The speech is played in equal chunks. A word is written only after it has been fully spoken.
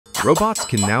Robots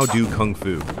can now do kung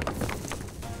fu.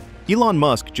 Elon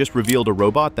Musk just revealed a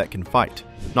robot that can fight,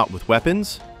 not with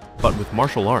weapons, but with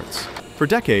martial arts. For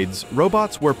decades,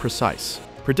 robots were precise,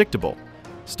 predictable,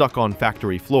 stuck on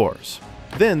factory floors.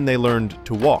 Then they learned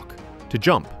to walk, to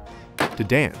jump, to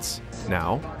dance.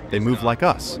 Now, they move like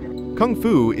us. Kung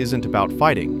Fu isn't about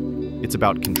fighting. It's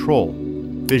about control,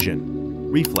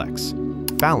 vision, reflex,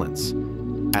 balance,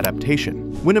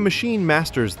 adaptation. When a machine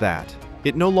masters that,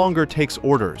 it no longer takes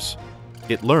orders.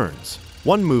 It learns.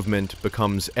 One movement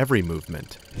becomes every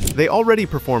movement. They already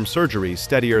perform surgery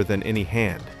steadier than any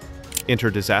hand.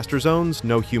 Enter disaster zones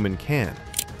no human can.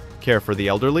 Care for the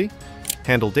elderly,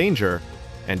 handle danger,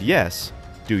 and yes,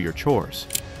 do your chores.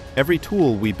 Every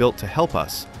tool we built to help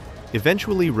us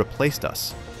eventually replaced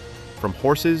us. From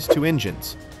horses to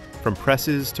engines, from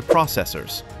presses to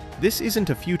processors. This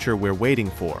isn't a future we're waiting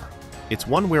for. It's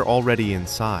one we're already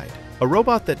inside. A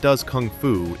robot that does kung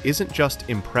fu isn't just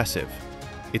impressive.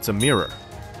 It's a mirror.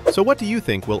 So what do you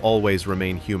think will always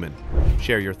remain human?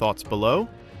 Share your thoughts below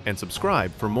and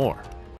subscribe for more.